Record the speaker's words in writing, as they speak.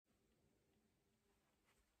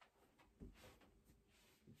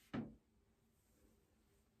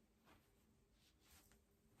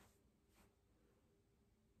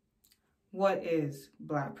What is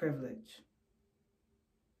Black privilege?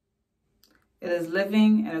 It is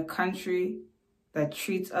living in a country that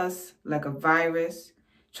treats us like a virus,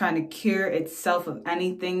 trying to cure itself of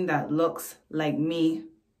anything that looks like me.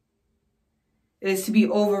 It is to be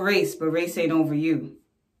over race, but race ain't over you.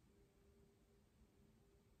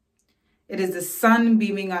 It is the sun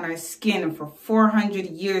beaming on our skin for 400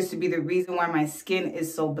 years to be the reason why my skin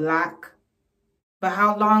is so black. But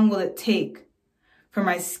how long will it take for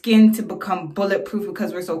my skin to become bulletproof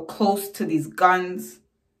because we're so close to these guns?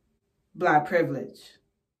 Black privilege.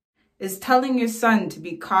 Is telling your son to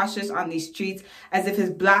be cautious on these streets as if his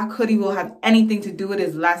black hoodie will have anything to do with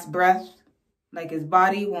his last breath. Like his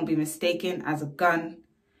body won't be mistaken as a gun.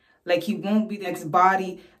 Like he won't be the next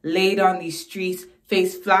body laid on these streets,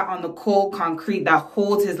 face flat on the cold concrete that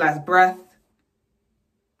holds his last breath.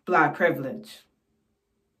 Black privilege.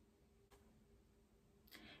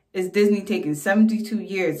 Is Disney taking 72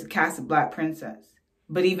 years to cast a black princess?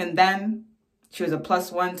 But even then, she was a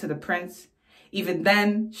 +1 to the prince. Even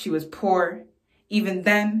then, she was poor. Even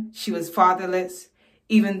then, she was fatherless.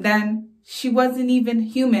 Even then, she wasn't even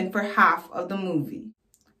human for half of the movie.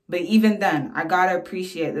 But even then, I gotta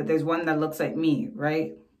appreciate that there's one that looks like me,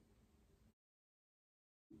 right?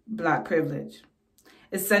 Black privilege.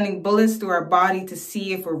 Is sending bullets through our body to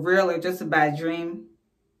see if we're real or just a bad dream.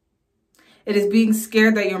 It is being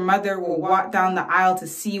scared that your mother will walk down the aisle to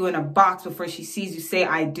see you in a box before she sees you say,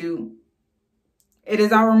 I do. It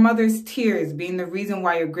is our mother's tears being the reason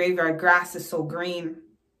why your graveyard grass is so green.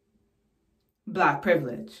 Black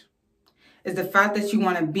privilege. Is the fact that you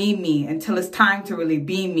want to be me until it's time to really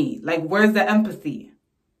be me. Like, where's the empathy?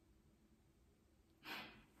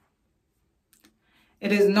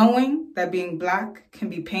 It is knowing that being black can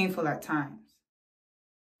be painful at times.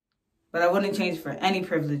 But I wouldn't change for any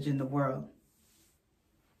privilege in the world.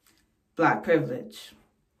 Black privilege.